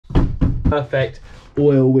perfect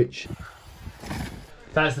oil, which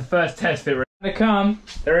that's the first test fit. Gonna come,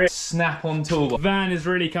 there is snap-on toolbox. Van is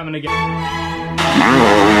really coming again.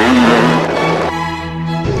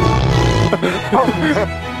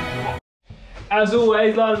 As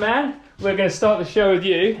always, Lana Man, we're going to start the show with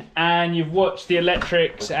you, and you've watched the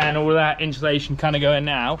electrics and all that insulation kind of going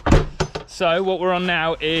now. So what we're on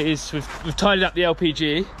now is we've tidied up the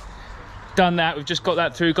LPG, done that, we've just got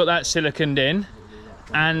that through, got that siliconed in,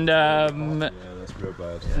 and that's real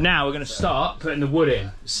bad. Now we're going to start putting the wood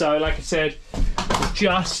in. So like I said,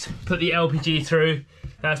 just put the LPG through,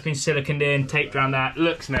 that's been siliconed in, taped around that,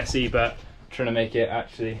 looks messy, but trying to make it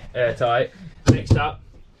actually airtight. Next up,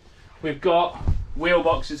 we've got wheel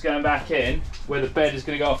boxes going back in where the bed is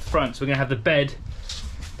going to go off the front. So we're going to have the bed,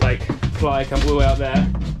 like ply come all the way up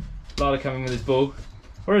there. Lada coming with his ball.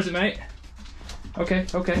 Where is it, mate? Okay,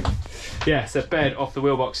 okay. Yeah, so bed off the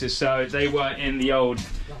wheel boxes. So they were in the old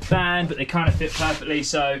van, but they kind of fit perfectly.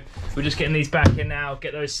 So we're just getting these back in now,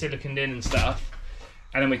 get those siliconed in and stuff.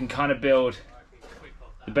 And then we can kind of build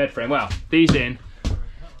the bed frame. Well, these in,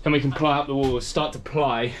 then we can ply up the walls, start to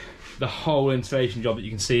ply the whole insulation job that you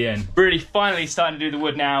can see in. Really finally starting to do the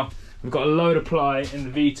wood now. We've got a load of ply in the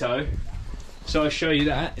Vito. So I'll show you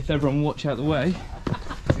that, if everyone watch out the way.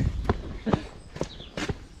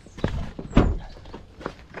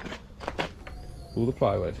 All the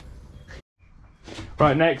plywood.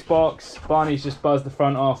 Right, next box. Barney's just buzzed the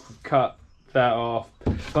front off, cut that off,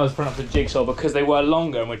 buzzed the front off the jigsaw because they were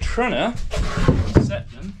longer, and we're trying to set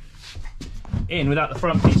them in without the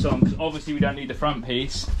front piece on, because obviously we don't need the front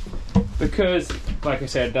piece, because like I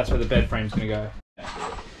said, that's where the bed frame's going to go.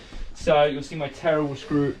 So you'll see my terrible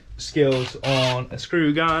screw skills on a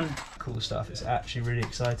screw gun. Cool stuff, it's actually really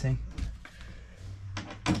exciting.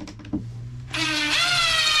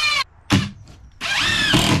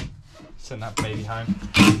 Send that baby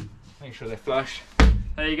home, make sure they're flush.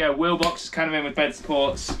 There you go, wheel box is kind of in with bed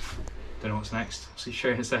supports. Don't know what's next, I'll show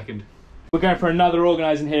you in a second. We're going for another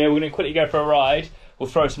organising here. We're going to quickly go for a ride. We'll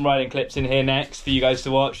throw some riding clips in here next for you guys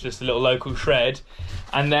to watch, just a little local shred.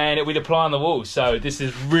 And then it'll be the ply on the wall. So this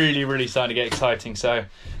is really, really starting to get exciting. So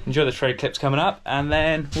enjoy the trade clips coming up, and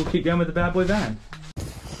then we'll keep going with the bad boy van.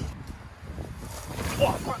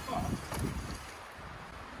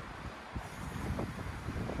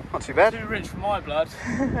 Not too bad. Too rich for my blood.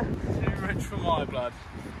 Too rich for my blood.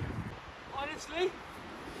 Honestly, you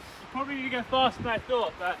probably need to go faster than I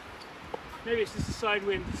thought, but maybe it's just the side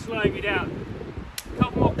wind slowing me down. A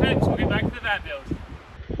couple more clips, we'll get back to the van build.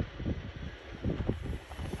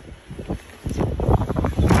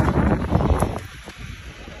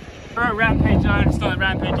 We're at Rampage Zone and started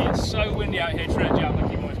rampaging. It's so windy out here trying to jump, I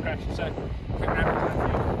keep always crashing, so quick rampage.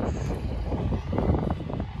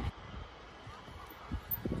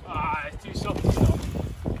 Ah, it's too soft to stop.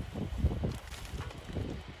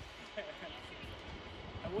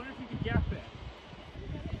 I wonder if you could gap it.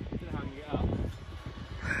 I don't know how I can get up.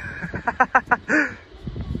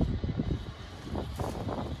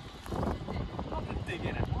 I'm not gonna dig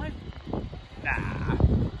in, am I? Nah.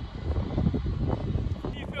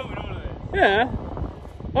 Are you filming all of this? Yeah.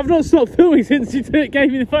 I've not stopped filming since you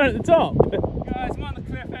gave me the phone at the top. Guys, I'm on the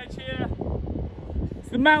cliff edge here. It's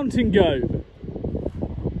the mountain goat.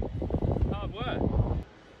 Hard work.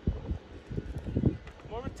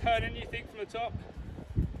 More of a turn-in, you think, from the top?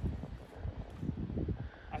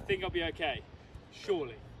 I think I'll be okay.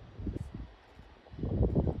 Surely.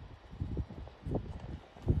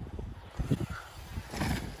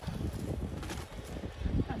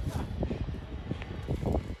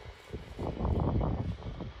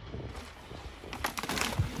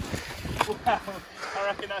 Wow, I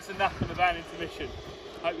reckon that's enough for the van intermission.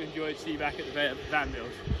 Hope you enjoyed. See you back at the van build.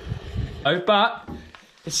 Oh, but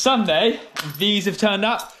it's Sunday and these have turned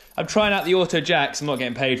up. I'm trying out the auto jacks. I'm not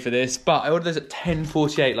getting paid for this, but I ordered those at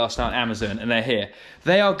 10:48 last night on Amazon, and they're here.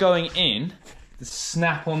 They are going in the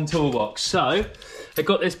snap-on toolbox. So I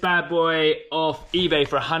got this bad boy off eBay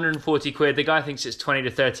for 140 quid. The guy thinks it's 20 to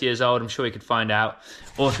 30 years old. I'm sure he could find out.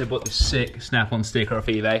 Also bought the sick snap-on sticker off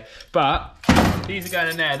eBay. But these are going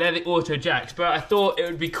in there. They're the auto jacks. But I thought it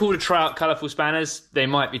would be cool to try out colourful spanners. They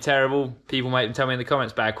might be terrible. People might tell me in the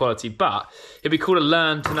comments bad quality. But it'd be cool to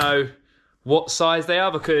learn to know what size they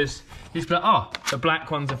are, because you just be like, oh, the black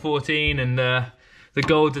ones are 14 and the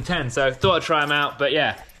golds are 10. So I thought I'd try them out. But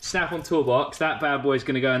yeah, snap-on toolbox. That bad boy's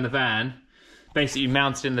going to go in the van. Basically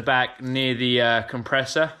mounted in the back near the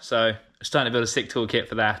compressor. So I'm starting to build a sick toolkit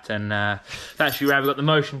for that. And that's actually rad. We've got the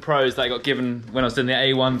Motion Pros that I got given when I was doing the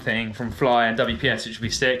A1 thing from Fly and WPS, which will be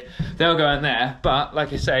sick. They'll go in there. But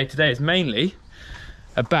like I say, today is mainly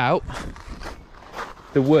about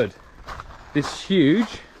the wood. This huge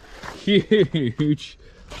huge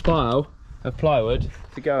pile of plywood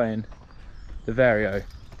to go in the Vario.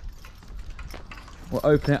 We'll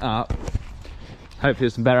open it up. Hopefully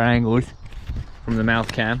there's some better angles from the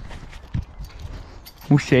mouth cam.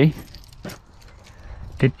 We'll see.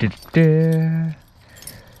 The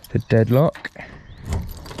deadlock.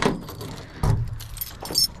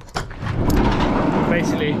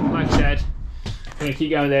 Basically, like I said, I'm gonna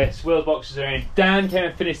keep going with this. Wheel boxes are in. Dan came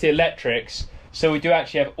and finished the electrics, so we do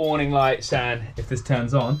actually have awning lights and, if this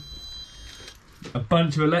turns on, a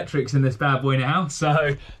bunch of electrics in this bad boy now.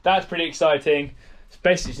 So that's pretty exciting.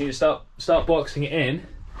 Basically, just need to start boxing it in,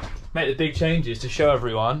 make the big changes to show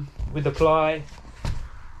everyone with the ply.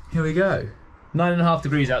 Here we go. 9.5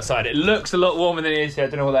 degrees outside. It looks a lot warmer than it is here. I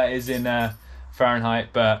don't know what that is in Fahrenheit,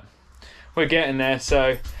 but we're getting there.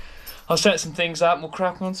 So I'll set some things up and we'll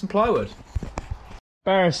crack on some plywood.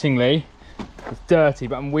 Embarrassingly, it's dirty,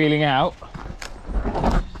 but I'm wheeling out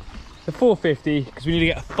the 450 because we need to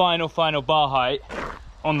get a final bar height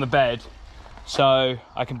on the bed, so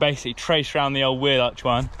I can basically trace around the old wheel arch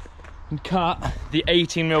one and cut the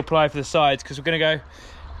 18mm ply for the sides, because we're going to go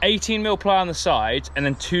 18mm ply on the sides and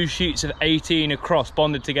then 2 sheets of 18 across,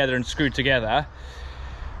 bonded together and screwed together.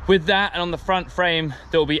 With that, and on the front frame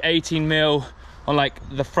there will be 18mm on like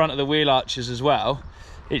the front of the wheel arches as well.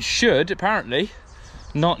 It should apparently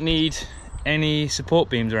not need any support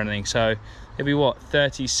beams or anything, so it'll be what,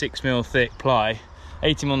 36mm thick ply,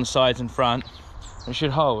 18mm on the sides and front. It should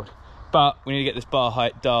hold, but we need to get this bar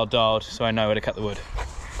height dialed so I know where to cut the wood.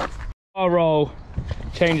 Bar roll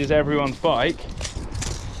changes everyone's bike,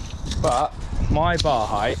 but my bar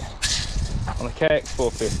height on the KX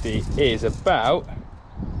 450 is about,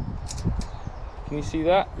 can you see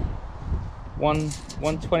that?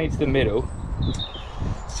 120 to the middle.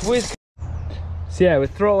 So yeah,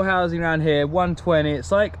 with throttle housing around here, 120,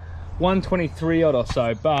 it's like 123 odd or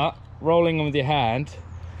so, but rolling on with your hand,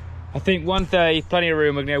 I think 130, plenty of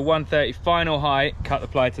room. We're gonna go 130 final height, cut the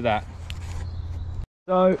ply to that.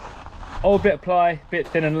 So, old bit of ply, bit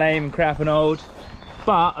thin and lame and crap and old,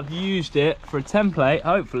 but I've used it for a template,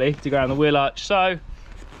 hopefully, to go around the wheel arch. So,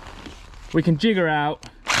 we can jigger out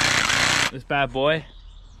this bad boy,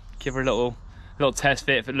 give her a little test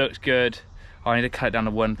fit if it looks good. Oh, I need to cut it down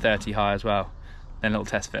to 130 high as well, then a little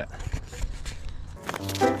test fit.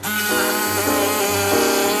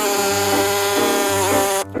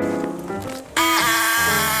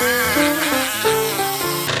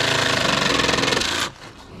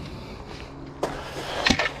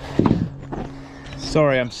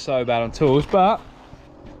 Sorry, I'm so bad on tools, but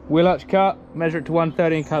wheel arch cut, measure it to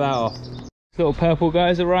 130 and cut that off. This little purple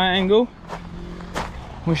guy's at right angle.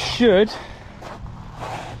 We should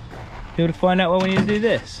be able to find out when we need to do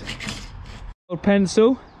this. Old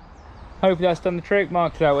pencil, hopefully that's done the trick.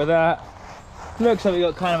 Mark it out with that. Looks like we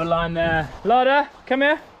got kind of a line there. Lada, come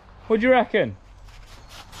here. What do you reckon?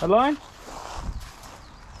 A line?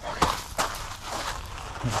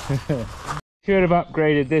 Should have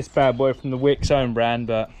upgraded this bad boy from the Wick's own brand,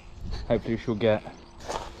 but hopefully she'll get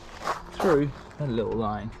through a little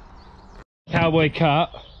line. Cowboy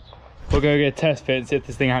cut. We'll go get a test fit and see if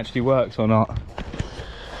this thing actually works or not.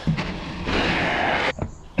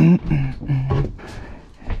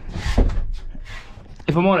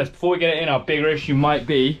 If I'm honest, before we get it in, our bigger issue might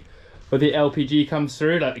be where the LPG comes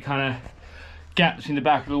through, like the kind of gap between the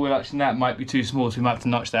back of the wheel arch and that might be too small, so we might have to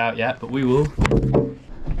notch that out yet, but we will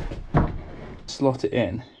slot it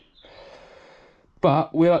in.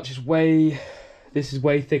 But wheel arch is this is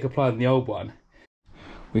way thicker ply than the old one.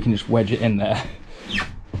 We can just wedge it in there,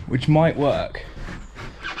 which might work.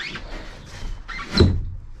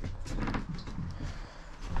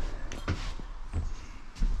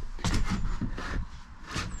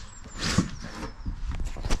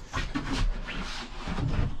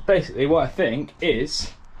 Basically what I think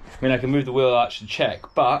is, I mean I can move the wheel arch to check,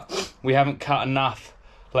 but we haven't cut enough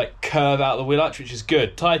like curve out the wheel arch, which is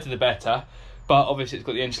good. Tighter the better, but obviously it's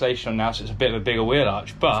got the insulation on now, so it's a bit of a bigger wheel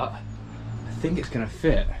arch, but I think it's gonna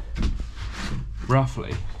fit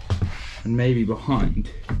roughly, and maybe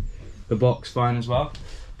behind the box fine as well,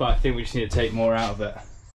 but I think we just need to take more out of it.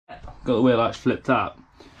 Got the wheel arch flipped up,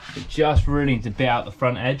 it just really needs to bit out the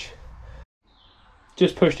front edge.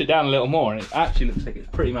 Just pushed it down a little more and it actually looks like it's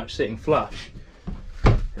pretty much sitting flush.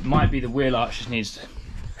 It might be the wheel arch just needs to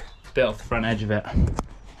bit off the front edge of it.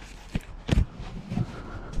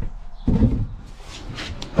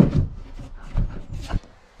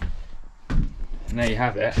 And there you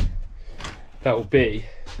have it. That will be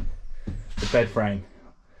the bed frame.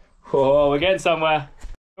 Whoa, we're getting somewhere.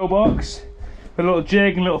 Wheel box with a little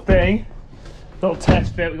jig and a little thing. Little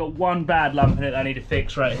test fit. We've got one bad lump in it that I need to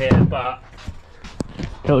fix right here, but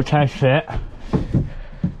little test fit.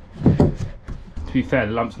 To be fair,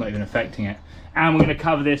 the lump's not even affecting it. And we're going to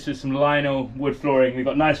cover this with some Lionel wood flooring. We've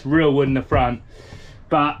got nice real wood in the front,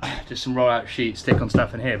 but just some roll out sheets, stick on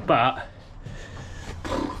stuff in here. But,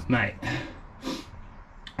 mate,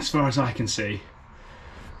 as far as I can see,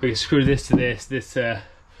 we can screw this to this,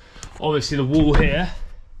 obviously the wall here,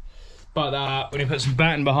 but we're going to put some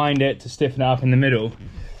batten behind it to stiffen it up in the middle.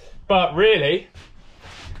 But really,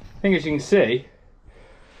 I think as you can see,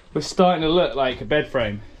 we're starting to look like a bed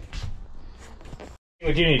frame.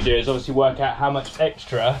 What you need to do is obviously work out how much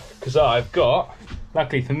extra, because I've got,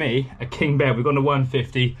 luckily for me, a king bed. We've gone to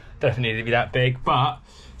 150, definitely need to be that big, but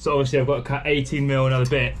so obviously I've got to cut 18mm another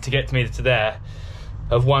bit to get to me to there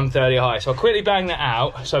of 130 high. So I'll quickly bang that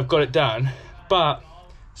out, so I've got it done. But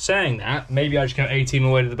saying that, maybe I just go 18 all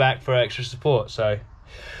the way to the back for extra support. So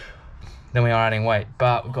then we are adding weight,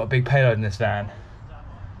 but we've got a big payload in this van.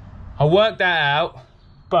 I'll work that out.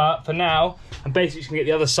 But for now, I'm basically just gonna get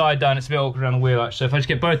the other side done. It's a bit awkward around the wheel arch. So if I just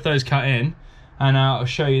get both those cut in, and I'll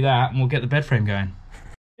show you that, and we'll get the bed frame going.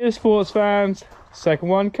 Here's sports fans, second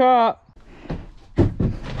one cut.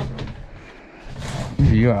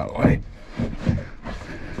 You out, wait.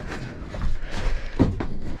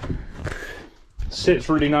 Sits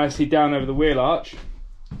really nicely down over the wheel arch.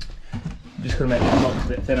 I'm just gonna make the box a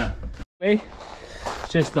bit thinner.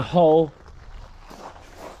 Just the whole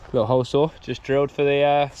little hole saw just drilled for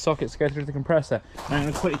the sockets to go through the compressor. And I'm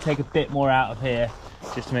going to quickly take a bit more out of here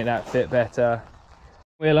just to make that fit better.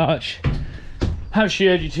 Wheel arch. Haven't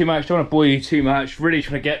showed you too much, don't want to bore you too much. Really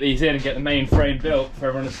trying to get these in and get the main frame built for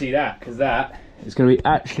everyone to see that, because that is going to be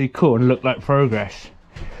actually cool and look like progress.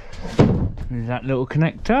 There's that little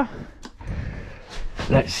connector.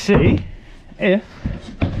 Let's see if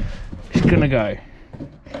it's going to go.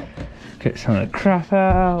 Get some of the crap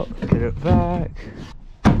out, get it back.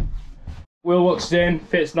 Wheel box in,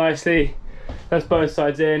 fits nicely. That's both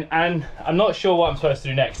sides in, and I'm not sure what I'm supposed to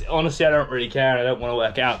do next. Honestly, I don't really care, and I don't want to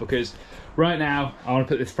work out, because right now I want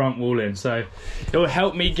to put this front wall in, so it will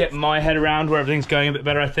help me get my head around where everything's going a bit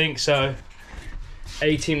better, I think. So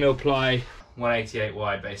 18mm ply, 188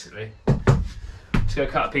 wide basically. Just gonna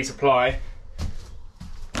cut a piece of ply,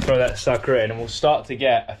 throw that sucker in, and we'll start to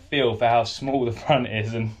get a feel for how small the front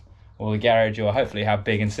is, and or the garage, or hopefully how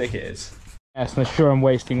big and thick it is. Yes, I'm sure I'm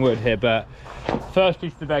wasting wood here, but first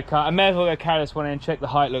piece of the bed cut. I may as well go carry this one in, check the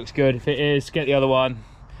height looks good. If it is, get the other one,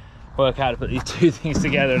 work out to put these two things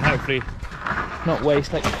together and hopefully not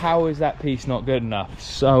waste. Like, how is that piece not good enough?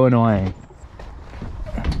 So annoying.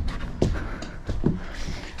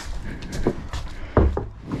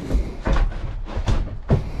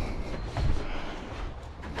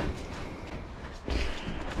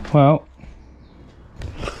 Well,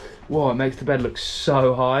 whoa, it makes the bed look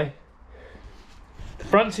so high. The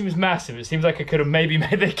front seems massive. It seems like I could have maybe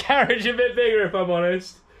made the carriage a bit bigger, if I'm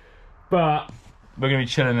honest. But we're gonna be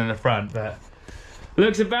chilling in the front, but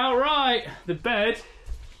looks about right. The bed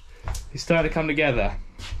is starting to come together.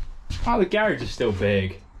 Oh, the garage is still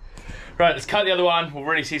big. Right, let's cut the other one. We'll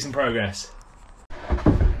really see some progress.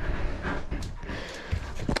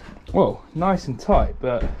 Whoa, nice and tight,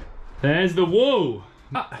 but there's the wall.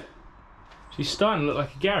 She's starting to look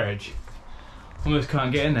like a garage. Almost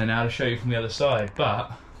can't get in there now to show you from the other side,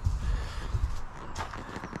 but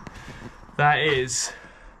that is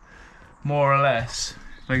more or less,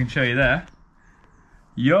 if I can show you there,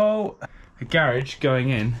 a garage going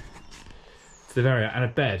in to the Vario and a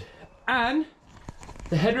bed. And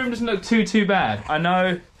the headroom doesn't look too bad. I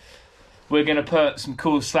know we're gonna put some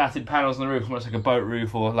cool slatted panels on the roof, almost like a boat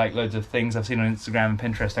roof, or like loads of things I've seen on Instagram and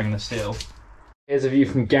Pinterest I'm gonna steal. Here's a view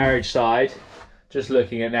from garage side. Just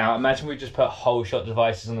looking at now, imagine we just put whole shot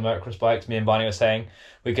devices on the motocross bikes. Me and Barney were saying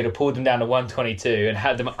we could have pulled them down to 122 and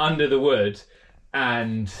had them under the wood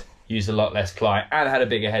and used a lot less ply and had a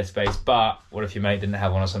bigger headspace. But what if your mate didn't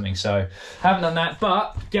have one or something? So haven't done that,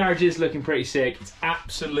 but garage is looking pretty sick. It's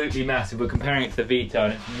absolutely massive. We're comparing it to the Vito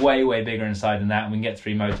and it's way bigger inside than that, and we can get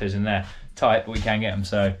 3 motors in there. Tight, but we can get them,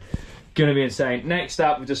 so gonna be insane. Next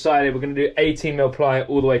up, we've decided we're gonna do 18mm ply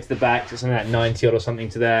all the way to the back, so something like 90 odd or something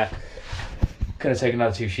to there. Gonna take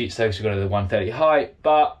another 2 sheets though, so we've got to the 130 height,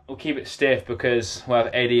 but we'll keep it stiff because we'll have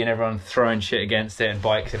Eddie and everyone throwing shit against it and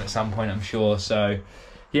bikes in at some point, I'm sure. So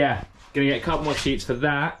yeah, gonna get a couple more sheets for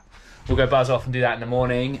that. We'll go buzz off and do that in the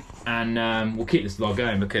morning, and we'll keep this vlog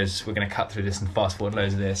going because we're gonna cut through this and fast forward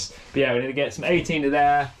loads of this. But yeah, we need to get some 18 to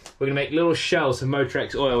there. We're gonna make little shells of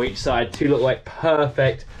Motrex oil each side, 2 look like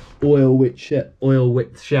perfect oil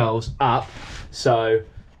width shells up. So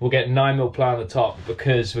we'll get 9mm ply on the top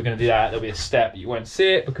because we're going to do that. There'll be a step, you won't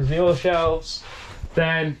see it because of the oil shelves.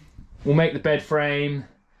 Then we'll make the bed frame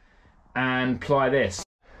and ply this.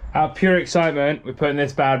 Out of pure excitement, we're putting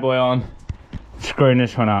this bad boy on, screwing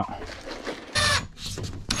this one up.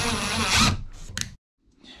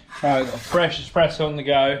 Right, we've got a fresh espresso on the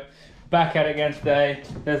go. Back at it again today.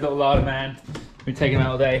 There's little larder man. Been taking him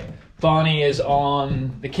out all day. Barney is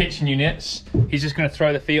on the kitchen units. He's just going to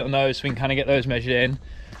throw the feet on those so we can kind of get those measured in. And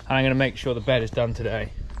I'm going to make sure the bed is done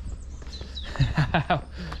today.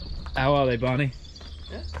 How are they, Barney?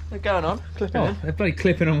 Yeah, they're going on, clipping in. They're bloody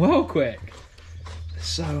clipping on well quick. They're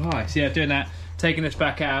so high. So yeah, doing that, taking this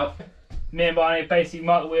back out. Me and Barney basically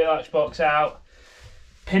marked the wheel arch box out,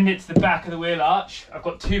 pinned it to the back of the wheel arch. I've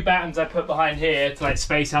got 2 battens I put behind here to like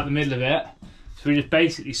space out the middle of it. So we're just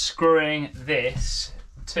basically screwing this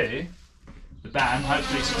to the batten,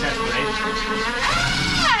 hopefully successfully.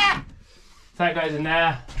 So that goes in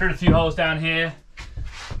there. Drilled a few holes down here.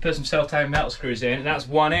 Put some self-tapping metal screws in, and that's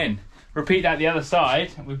 1 in. Repeat that the other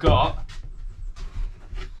side, and we've got,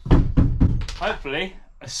 hopefully,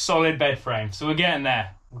 a solid bed frame. So we're getting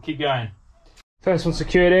there. We'll keep going. First one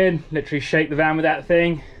secured in, literally shake the van with that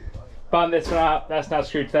thing. Button this one up, that's now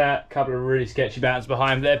screwed to that. A couple of really sketchy buttons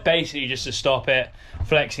behind, but they're basically just to stop it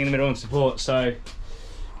flexing in the middle and support. So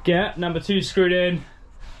get number 2 screwed in,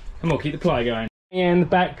 and we'll keep the ply going. And the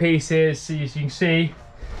back pieces, so as you can see,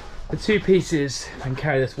 the 2 pieces, I can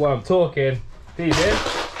carry this while I'm talking, these in.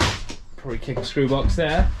 Probably kick a screw box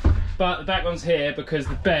there. But the back one's here because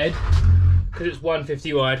the bed, because it's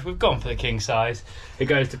 150 wide, we've gone for the king size. It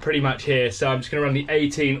goes to pretty much here, so I'm just gonna run the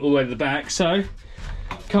 18 all the way to the back. So,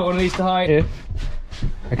 cut one of these to height. If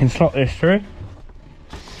I can slot this through.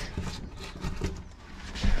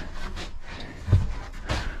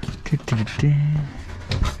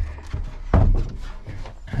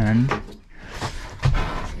 And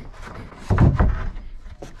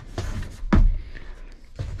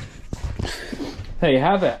there you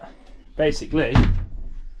have it. Basically,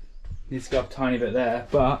 needs to go up a tiny bit there,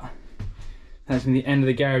 but that's been the end of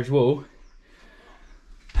the garage wall.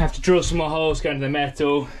 Have to drill some more holes, go into the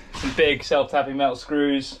metal, some big self-tapping metal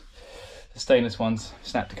screws. The stainless ones,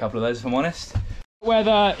 snapped a couple of those if I'm honest.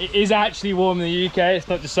 Weather, it is actually warm in the UK, it's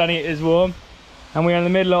not just sunny, it is warm. And we're in the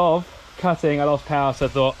middle of cutting. I lost power, so I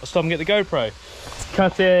thought I'll stop and get the GoPro.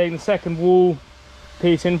 Cutting the second wall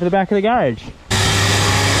piece in for the back of the garage.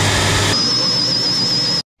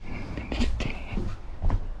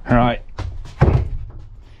 All right.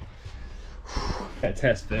 Get a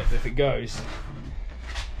test of it. If it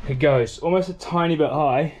goes almost a tiny bit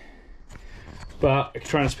high, but I can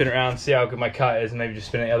try and spin it around, see how good my cut is, and maybe just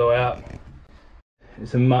spin it the other way up.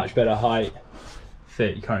 It's a much better height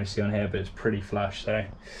fit. You can't really see on here, but it's pretty flush, so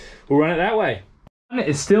we'll run it that way. It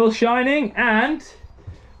is still shining, and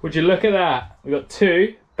would you look at that? We've got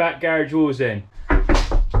 2 back garage walls in,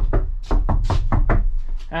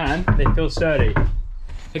 and they feel sturdy.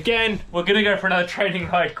 Again, we're gonna go for another training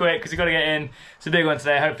ride quick because we've got to get in. It's a big one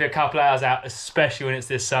today, hopefully a couple hours out, especially when it's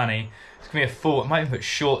this sunny. It's gonna be a full, I might even put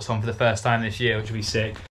shorts on for the first time this year, which will be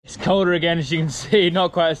sick. It's colder again, as you can see,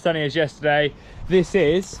 not quite as sunny as yesterday. This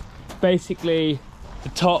is basically the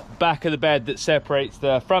top back of the bed that separates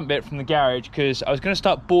the front bit from the garage, because I was gonna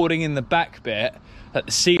start boarding in the back bit at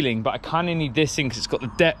the ceiling, but I kind of need this thing because it's got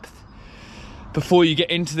the depth before you get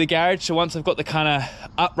into the garage. So once I've got the kind of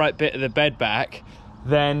upright bit of the bed back,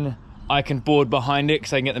 then I can board behind it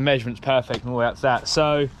because I can get the measurements perfect and all the way out to that.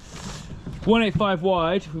 So 185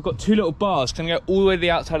 wide, we've got 2 little bars. I'm gonna go all the way to the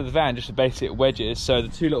outside of the van just to basic wedges. So the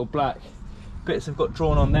 2 little black bits I've got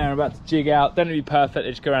drawn on there, I'm about to jig out. Then it'll be perfect, they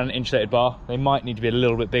just go around an insulated bar. They might need to be a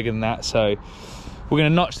little bit bigger than that. So we're gonna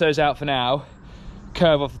notch those out for now,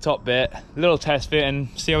 curve off the top bit, little test fit, and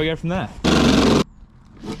see how we go from there.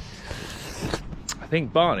 I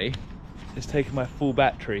think Barney is taking my full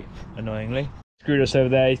battery, annoyingly. Screwed us over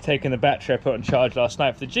there. He's taken the battery I put on charge last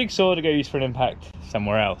night for the jigsaw to go use for an impact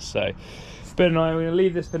somewhere else. So it's a bit annoying. We're gonna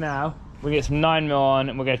leave this for now. We'll get some 9mm on,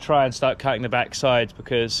 and we're gonna try and start cutting the back sides,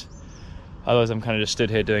 because otherwise I'm kind of just stood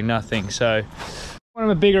here doing nothing. So one of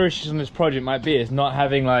the bigger issues on this project might be is not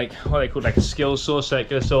having like what they call like a skill saw,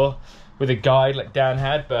 circular saw with a guide like Dan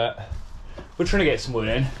had, but we're trying to get some wood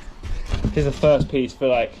in. Here's the first piece for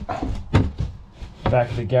like back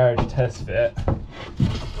of the garage test fit.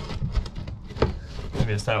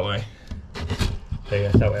 Maybe it's that way. There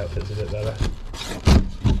you go, that way up fits a bit better.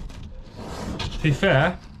 To be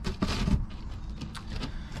fair,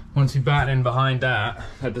 once you batten in behind that,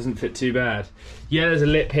 that doesn't fit too bad. Yeah, there's a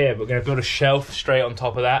lip here, but we're going to build a shelf straight on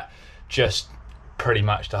top of that, just pretty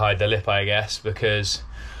much to hide the lip, I guess, because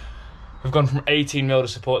we've gone from 18mm to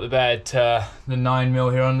support the bed to the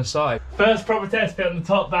 9mm here on the side. First proper test fit on the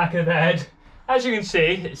top back of the bed. As you can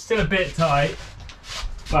see, it's still a bit tight,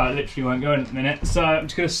 but it literally won't go in at the minute. So I'm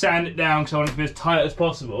just going to sand it down because I want it to be as tight as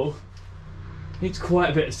possible. Needs quite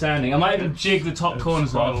a bit of sanding. I might even jig the top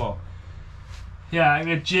corners off. Yeah, I'm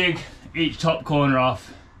going to jig each top corner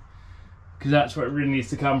off because that's where it really needs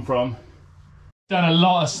to come from. Done a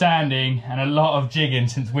lot of sanding and a lot of jigging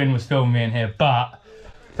since Win was filming me in here, but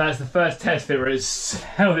that's the first test fit where it's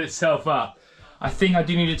held itself up. I think I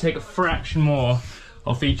do need to take a fraction more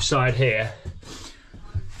off each side here,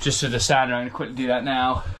 just with the sander. I'm going to quickly do that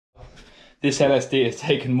now. This LSD has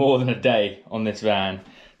taken more than a day on this van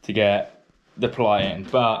to get the ply in,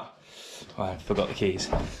 but I forgot the keys.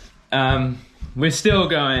 We're still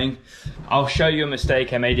going. I'll show you a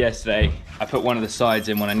mistake I made yesterday. I put one of the sides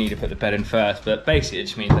in when I need to put the bed in first, but basically it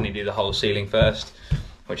just means I need to do the whole ceiling first,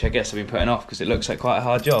 which I guess I've been putting off because it looks like quite a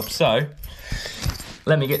hard job. So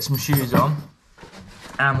let me get some shoes on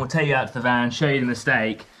and we'll take you out to the van, show you the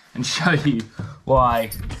mistake and show you why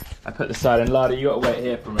I put the side in. Lada, you got to wait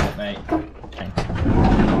here for a minute, mate. Okay.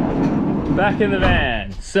 Back in the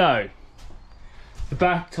van. So the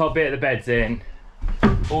back top bit of the bed's in,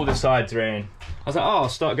 all the sides are in. I was like, oh, I'll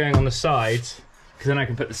start going on the sides because then I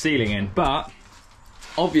can put the ceiling in. But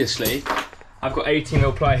obviously I've got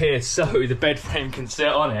 18mm ply here, so the bed frame can sit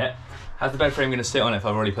on it. How's the bed frame going to sit on it if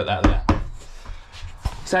I've already put that there?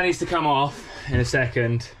 So that needs to come off in a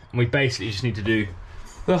second, and we basically just need to do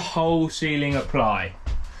the whole ceiling at ply.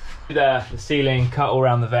 Do the ceiling, cut all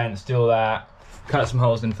around the vents, do all that, cut some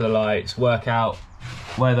holes in for the lights, work out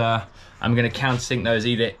whether I'm going to countersink those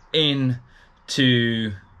either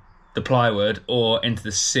into the plywood or into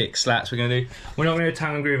the 6 slats we're going to do. We're not going to do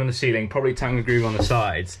tongue and groove on the ceiling, probably tongue and groove on the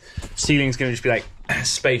sides. Ceiling's going to just be like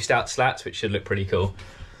spaced out slats, which should look pretty cool.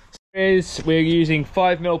 We're using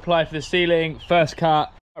 5mm ply for the ceiling, first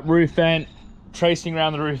cut, roof vent, tracing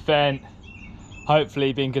around the roof vent,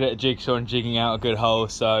 hopefully being good at a jigsaw and jigging out a good hole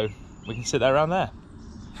so we can sit there around there.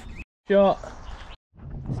 Shot.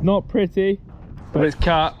 It's not pretty, but it's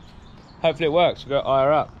cut. Hopefully it works. We've got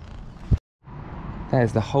IR up. That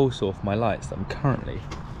is the hole saw for my lights that I'm currently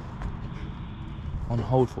on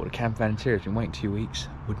hold for. The Camper Van Interiors. Been waiting 2 weeks.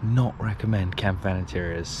 Would not recommend Camper Van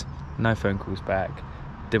Interiors. No phone calls back.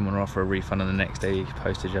 Didn't want to offer a refund on the next day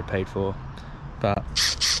postage I paid for, but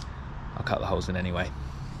I'll cut the holes in anyway.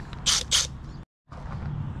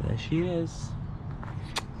 There she is.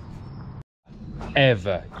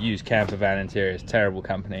 Ever use Camper Van Interiors? Terrible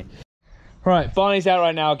company. Right, Barney's out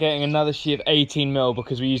right now getting another sheet of 18mm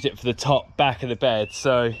because we used it for the top back of the bed.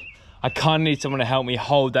 So I kind of need someone to help me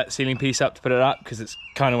hold that ceiling piece up to put it up because it's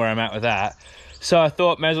kind of where I'm at with that. So I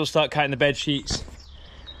thought may as well start cutting the bed sheets.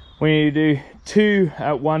 We need to do 2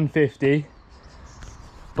 at 150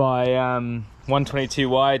 by 122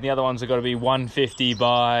 wide. And the other ones have got to be 150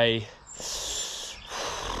 by,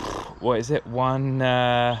 what is it?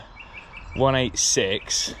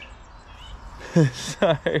 186.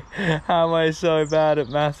 So, how am I so bad at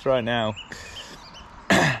maths right now?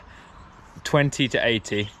 20 to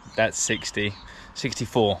 80, that's 60.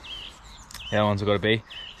 64. The other ones have got to be.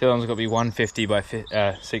 The other ones have got to be 150 by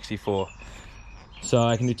 64. So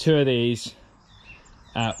I can do 2 of these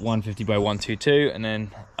at 150 by 122, and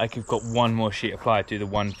then I've got one more sheet applied to do the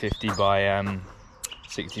 150 by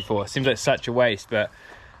 64. Seems like such a waste, but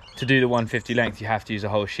to do the 150 length, you have to use a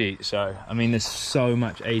whole sheet. So, I mean, there's so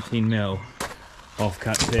much 18mm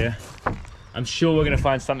offcuts here. I'm sure we're going to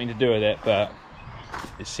find something to do with it, but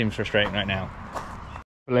it seems frustrating right now.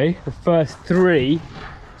 The first 3,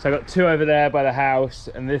 so I got 2 over there by the house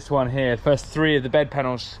and this one here, the first 3 of the bed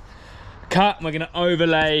panels cut, and we're going to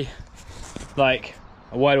overlay like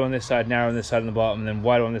a wider on this side, narrow on this side on the bottom, and then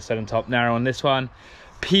wider on this side on top, narrow on this one.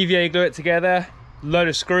 PVA glue it together, load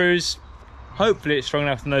of screws, hopefully it's strong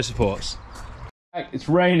enough with no supports. It's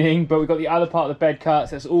raining, but we've got the other part of the bed cut,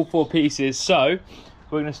 so that's all 4 pieces. So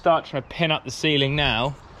we're going to start trying to pin up the ceiling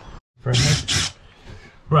now.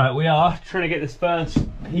 Right, we are trying to get this first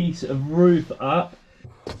piece of roof up.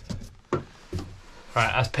 Right,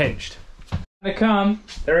 that's pinched. Gonna come,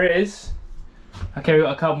 there it is. Okay, we've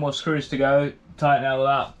got a couple more screws to go, tighten it all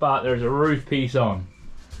up, but there's a roof piece on.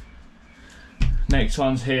 Next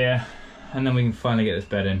one's here, and then we can finally get this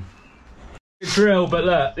bed in. Drill, but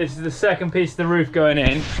look, this is the second piece of the roof going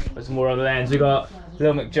in. There's some more other ends. We've got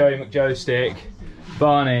little McJoe stick,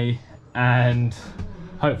 Barney, and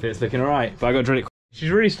hopefully it's looking alright. But I got to drill it.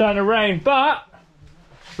 She's really starting to rain, but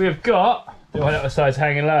we have got, the one that side's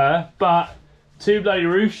hanging lower, but 2 bloody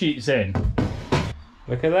roof sheets in.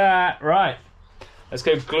 Look at that. Right, let's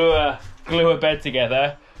go glue a bed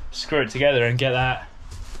together, screw it together, and get that.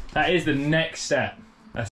 That is the next step.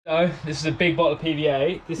 So this is a big bottle of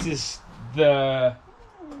PVA. This is the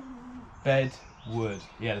bed wood.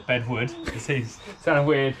 Yeah, the bed wood. It sounded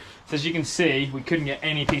weird. So as you can see, we couldn't get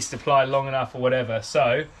any piece of ply long enough or whatever.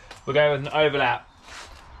 So we're going with an overlap.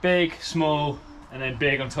 Big, small, and then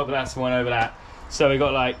big on top of that's one overlap. So we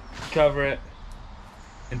got like, cover it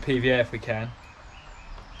in PVA if we can.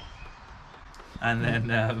 And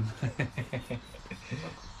then,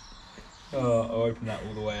 oh, I'll open that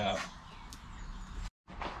all the way up.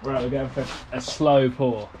 Right, we're going for a slow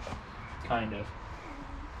pour, kind of.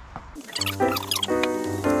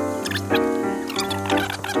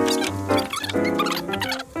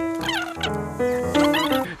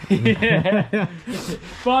 Yeah.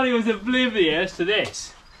 Barney was oblivious to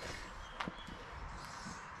this.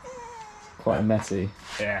 Quite messy.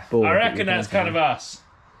 Yeah. I reckon that's kind of us.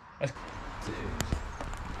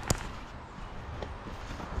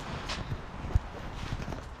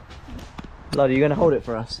 Lada, you going to hold it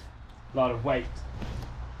for us? A lot of weight.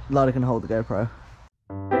 Lada can hold the GoPro.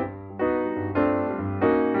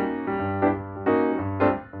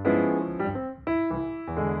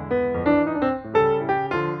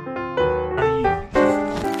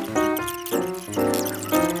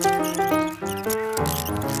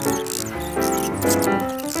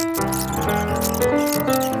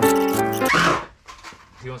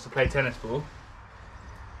 He wants to play tennis ball.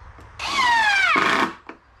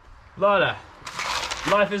 Lada,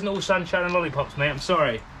 life isn't all sunshine and lollipops, mate, I'm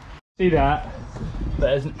sorry. See that?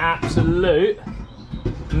 There's an absolute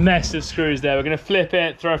mess of screws there. We're going to flip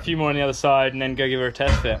it, throw a few more on the other side, and then go give her a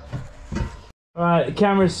test fit. Alright, the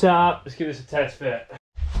camera's set up. Let's give this a test fit.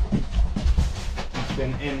 It's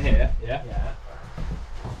been in here, yeah? Yeah.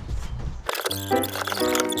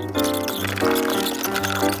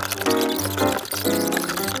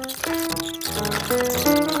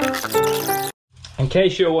 In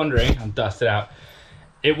case you're wondering, I'm dusted out.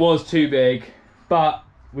 It was too big, but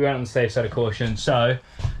we went on the safe side of caution. So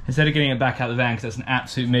instead of getting it back out the van, because that's an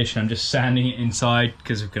absolute mission, I'm just sanding it inside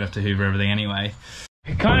because we're gonna have to hoover everything anyway.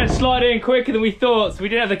 It kind of slid in quicker than we thought, so we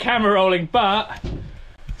didn't have the camera rolling, but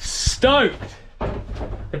stoked.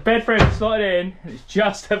 The bed frame slotted in, and it's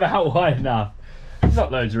just about wide enough. There's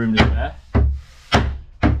not loads of room in there.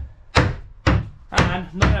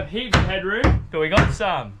 And not enough heaps of headroom, but we got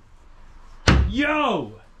some.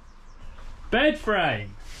 Yo! Bed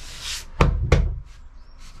frame.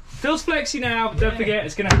 Feels flexy now, but don't forget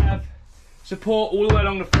it's gonna have support all the way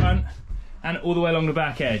along the front and all the way along the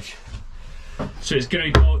back edge. So it's gonna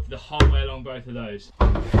be bolted the whole way along both of those.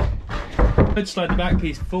 Could slide the back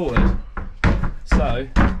piece forward, so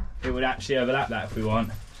it would actually overlap that if we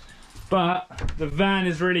want. But the van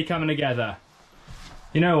is really coming together.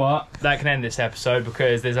 You know what? That can end this episode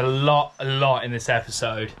because there's a lot in this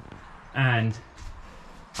episode. And,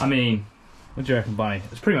 I mean, what do you reckon, Bunny?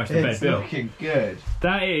 It's pretty much the bed built. It's looking good.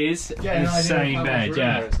 That is an insane bed,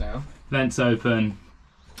 yeah. Now. Vents open.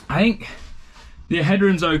 I think the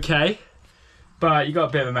headroom's okay, but you got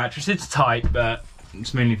a bit of a mattress. It's tight, but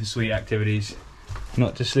it's mainly for sweet activities,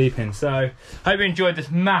 not to sleep in. So, hope you enjoyed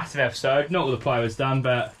this massive episode. Not all the plywood's done,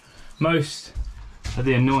 but most of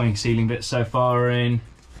the annoying ceiling bits so far are in.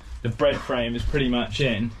 The bed frame is pretty much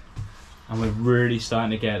in. And we're really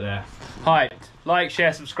starting to get there. Hyped. Like,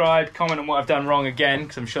 share, subscribe, comment on what I've done wrong again,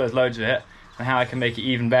 because I'm sure there's loads of it, and how I can make it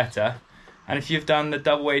even better. And if you've done the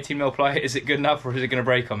double 18mm ply, is it good enough or is it going to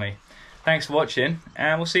break on me? Thanks for watching,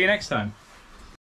 and we'll see you next time.